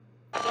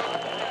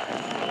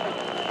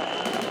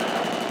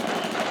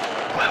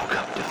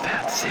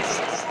city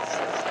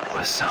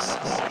was some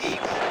more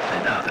equal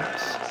than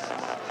others.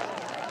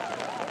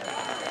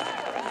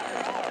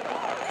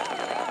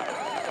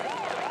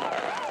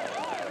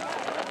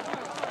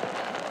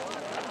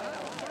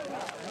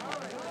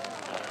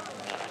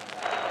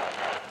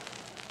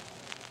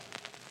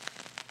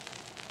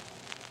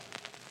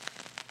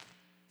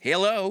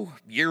 Hello,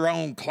 you're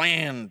on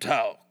Clan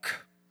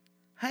Talk.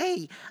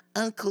 Hey,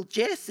 Uncle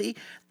Jesse,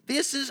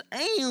 this is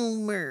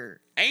Elmer.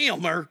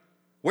 Elmer,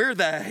 where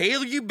the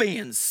hell you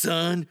been,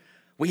 son?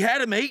 We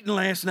had a meeting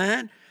last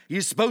night.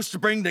 You're supposed to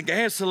bring the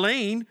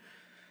gasoline.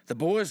 The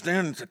boys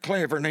down at the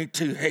Clavern ain't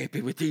too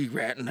happy with you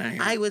right now.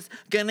 I was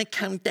gonna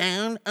come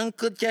down,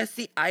 Uncle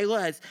Jesse. I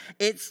was.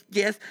 It's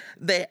just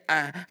that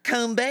I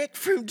come back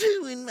from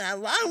doing my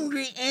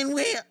laundry and,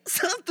 well,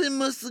 something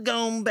must have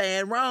gone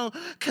bad wrong,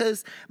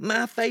 'cause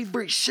my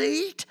favorite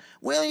sheet,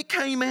 well, it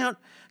came out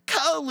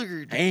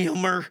colored.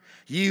 Elmer,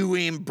 you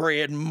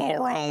inbred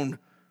moron.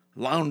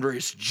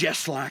 Laundry's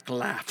just like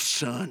life,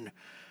 son.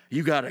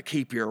 You gotta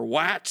keep your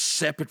whites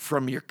separate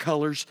from your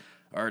colors,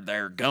 or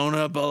they're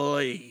gonna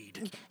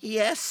bleed.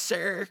 Yes,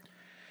 sir.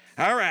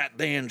 All right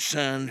then,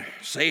 son.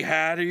 Say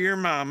hi to your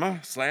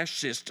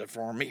mama/sister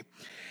for me.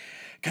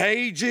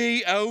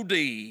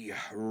 KGOD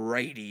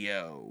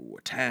Radio.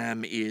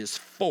 Time is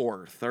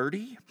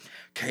 4:30.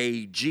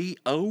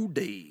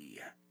 KGOD.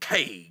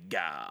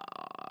 K-God.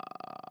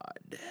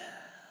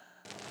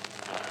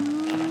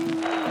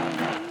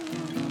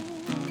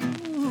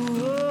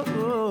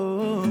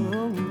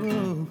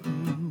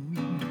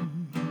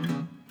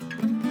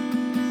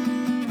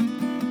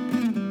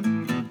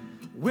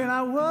 When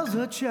I was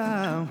a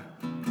child,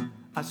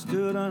 I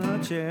stood on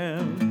a chair,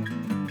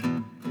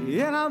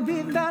 and I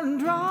beat that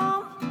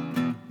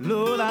drum,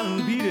 Lord,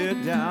 I beat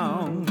it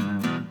down.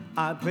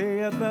 I'd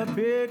play at the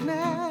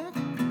picnic,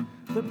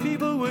 the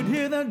people would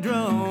hear the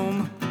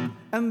drum,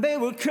 and they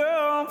would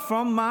come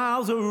from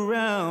miles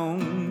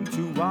around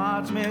to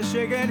watch me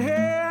shaking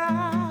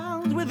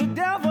hands with the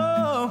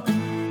devil.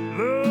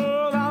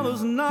 Lord, I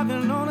was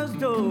knocking on his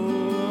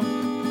door,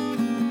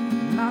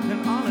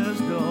 knocking on his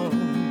door.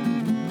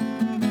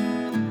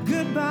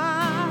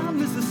 Goodbye,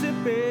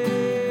 Mississippi,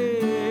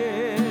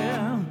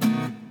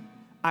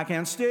 I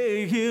can't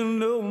stay here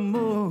no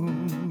more.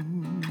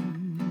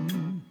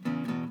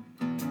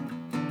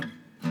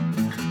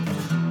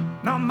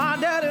 Now my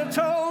daddy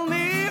told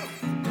me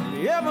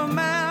every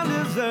man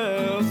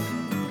deserves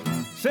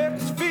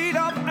 6 feet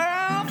of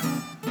earth,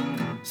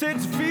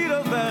 6 feet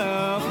of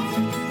earth.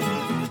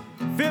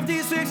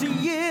 56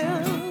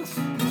 years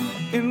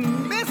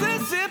in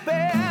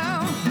Mississippi,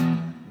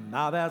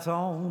 now that's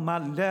all my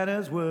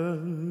daddy's worth.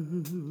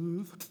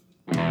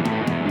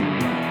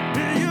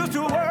 He used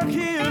to work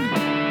here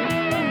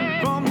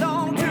from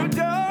dawn to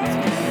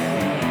dusk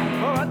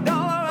for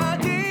 $1 a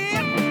day,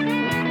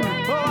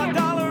 for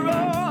 $1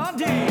 a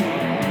day.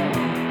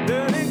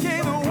 Then it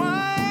came the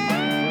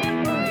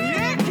wine,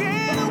 it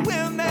came the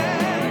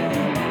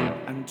women,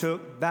 and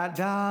took that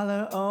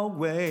dollar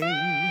away.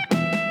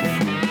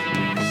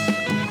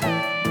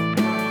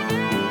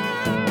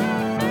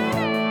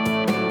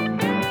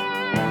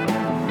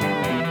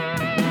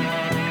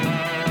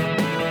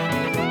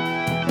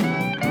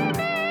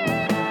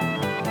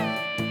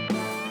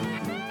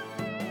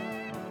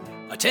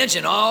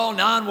 Attention all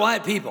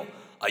non-white people.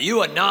 Are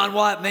you a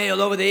non-white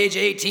male over the age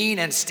of 18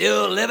 and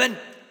still living?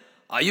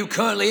 Are you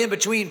currently in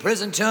between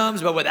prison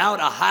terms but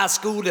without a high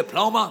school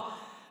diploma?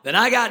 Then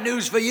I got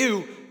news for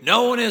you.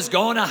 No one is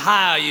going to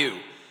hire you.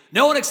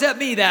 No one except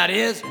me, that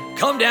is.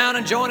 Come down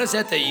and join us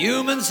at the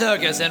Human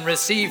Circus and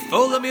receive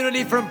full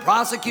immunity from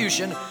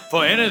prosecution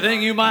for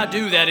anything you might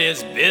do that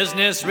is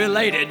business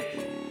related.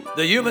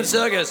 The Human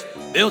Circus,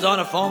 built on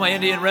a former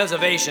Indian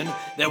reservation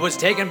that was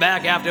taken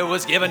back after it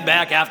was given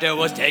back after it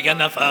was taken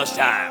the first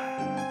time.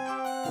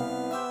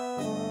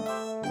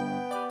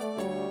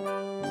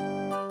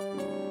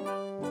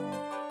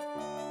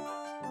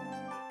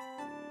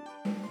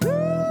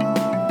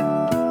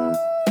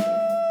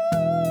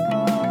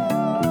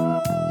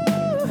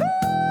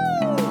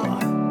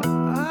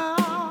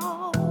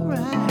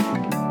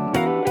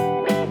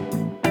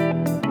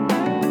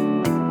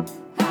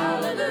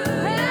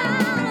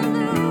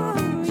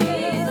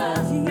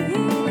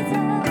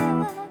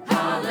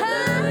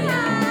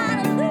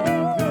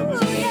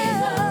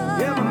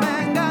 Every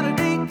man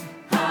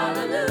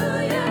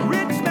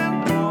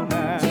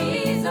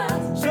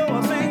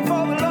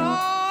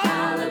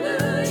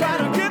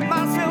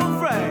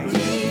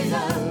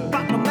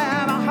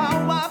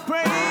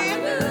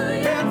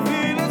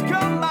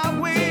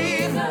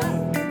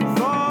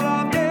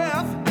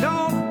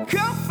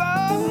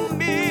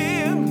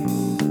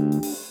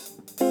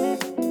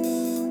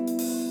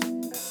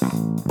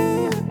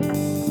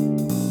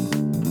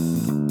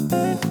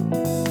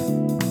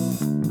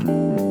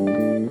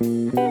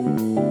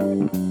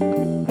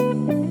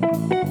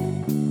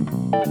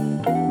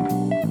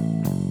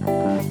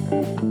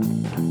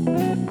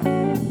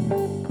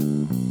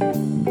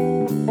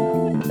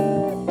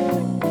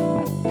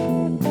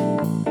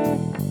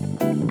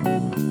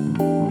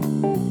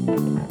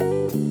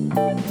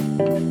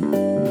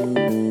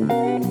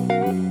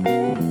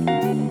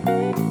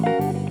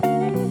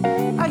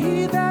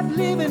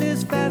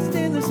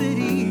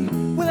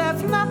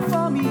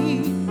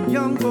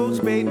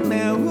spading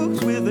their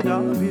hooks with a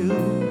W,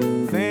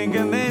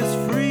 thinking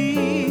it's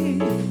free.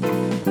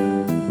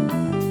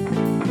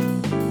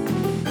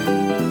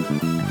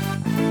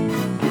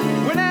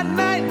 When at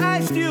night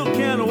I still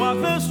can't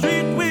walk the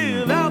street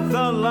without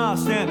the law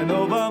standing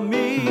over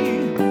me.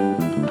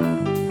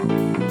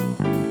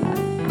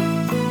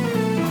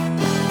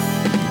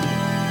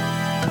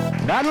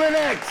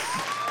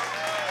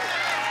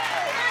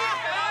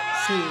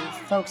 See,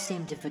 folks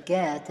seem to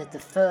forget that the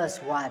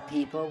first white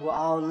people were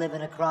all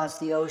living across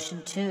the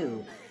ocean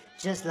too,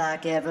 just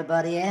like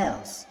everybody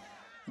else.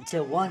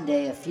 Until one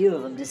day a few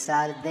of them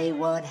decided they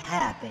weren't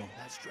happy.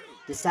 That's true.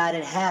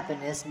 Decided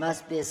happiness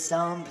must be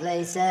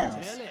someplace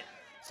else.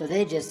 So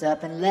they just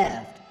up and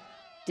left.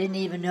 Didn't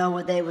even know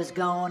where they was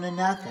going or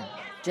nothing.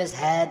 Just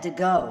had to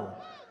go.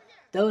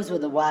 Those were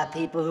the white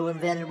people who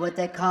invented what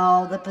they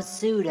call the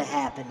pursuit of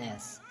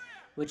happiness,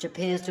 which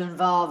appears to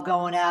involve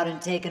going out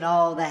and taking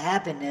all the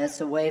happiness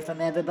away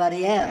from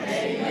everybody else.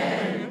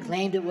 Amen.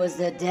 Claimed it was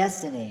their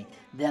destiny,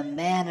 their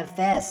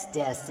manifest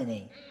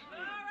destiny.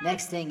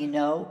 Next thing you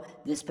know,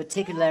 this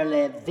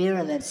particularly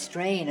virulent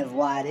strain of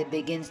whitey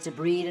begins to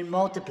breed and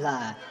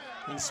multiply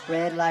and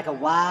spread like a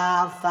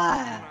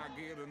wildfire.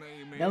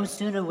 No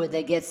sooner would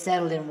they get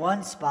settled in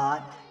one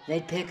spot,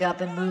 they'd pick up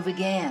and move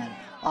again,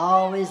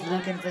 always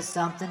looking for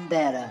something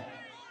better.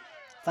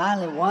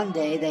 Finally, one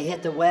day they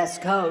hit the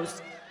West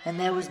Coast and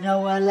there was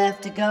nowhere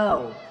left to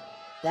go.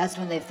 That's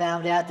when they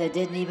found out they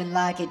didn't even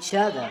like each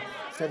other,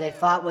 so they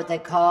fought what they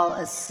call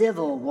a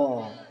civil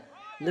war.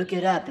 Look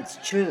it up, it's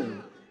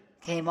true.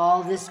 Came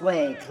all this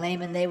way,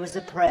 claiming they was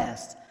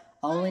oppressed,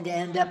 only to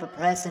end up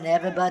oppressing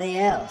everybody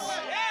else.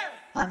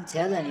 I'm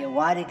telling you,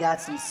 Whitey got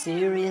some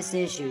serious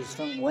issues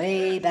from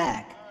way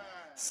back.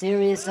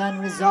 Serious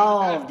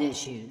unresolved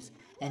issues.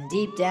 And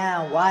deep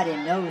down,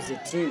 Whitey knows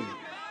it too.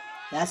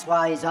 That's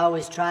why he's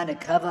always trying to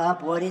cover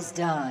up what he's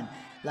done,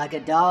 like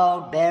a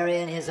dog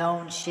burying his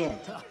own shit.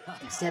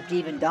 Except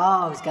even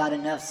dogs got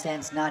enough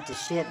sense not to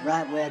shit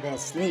right where they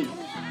sleep.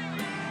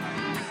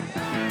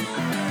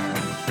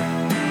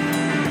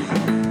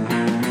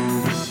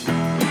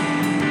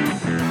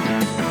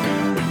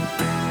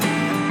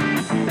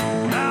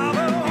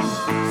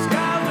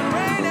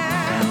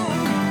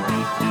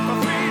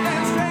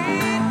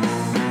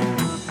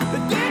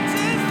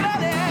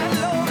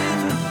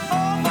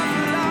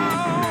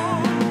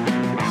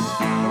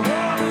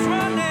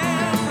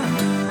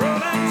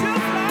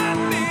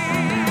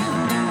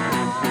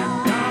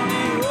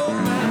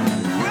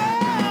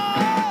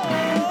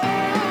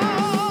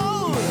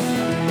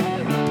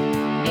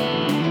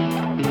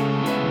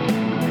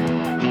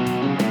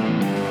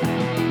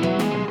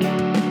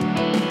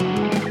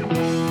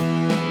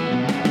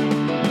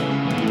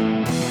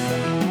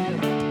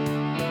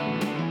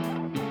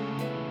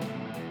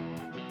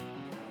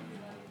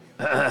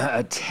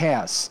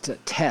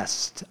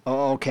 Test.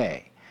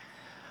 Okay.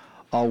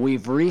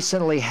 We've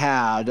recently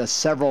had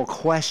several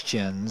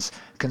questions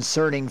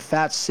concerning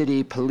Fat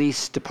City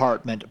Police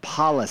Department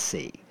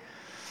policy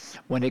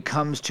when it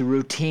comes to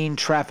routine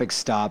traffic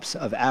stops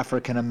of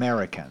African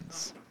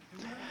Americans.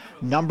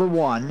 Number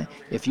one,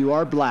 if you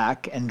are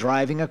black and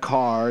driving a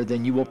car,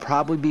 then you will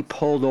probably be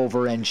pulled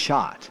over and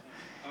shot.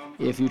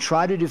 If you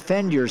try to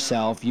defend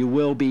yourself, you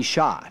will be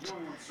shot.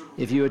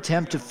 If you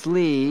attempt to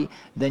flee,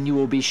 then you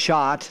will be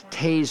shot,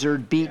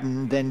 tasered,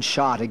 beaten, then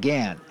shot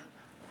again.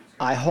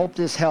 I hope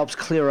this helps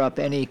clear up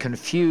any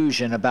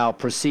confusion about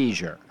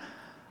procedure.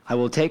 I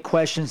will take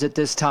questions at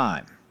this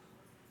time.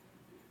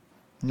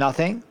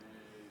 Nothing?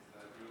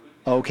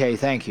 Okay,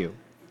 thank you.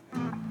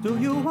 Do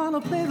you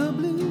want to play the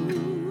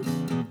blues?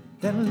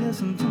 Then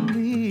listen to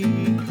me.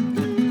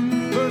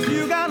 First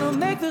you gotta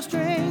make the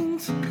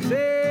strings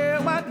say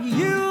what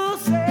you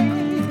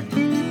say.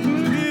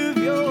 Live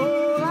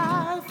your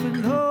life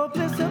in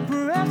hopeless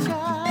pressure.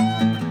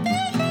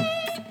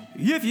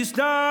 If you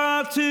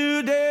start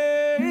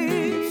today,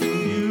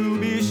 soon you'll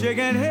be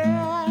shaking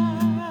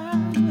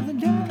hands with the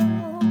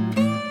devil.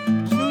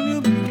 Soon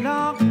you'll be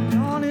knocking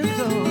on his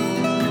door.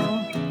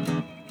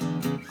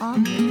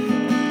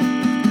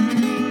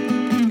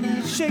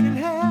 Shaking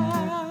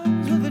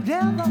hands with the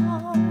devil.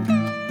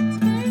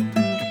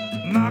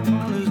 Knock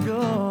on his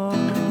door.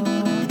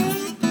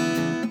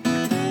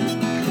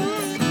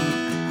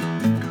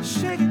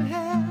 Shaking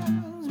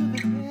hands with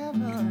the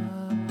devil.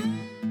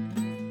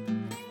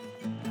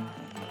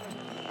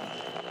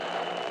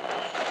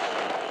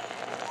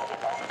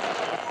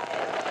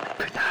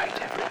 Good night,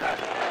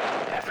 everybody,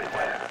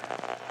 everywhere.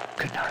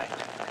 Good night.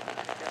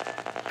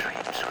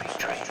 Dream, sweet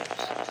dreams.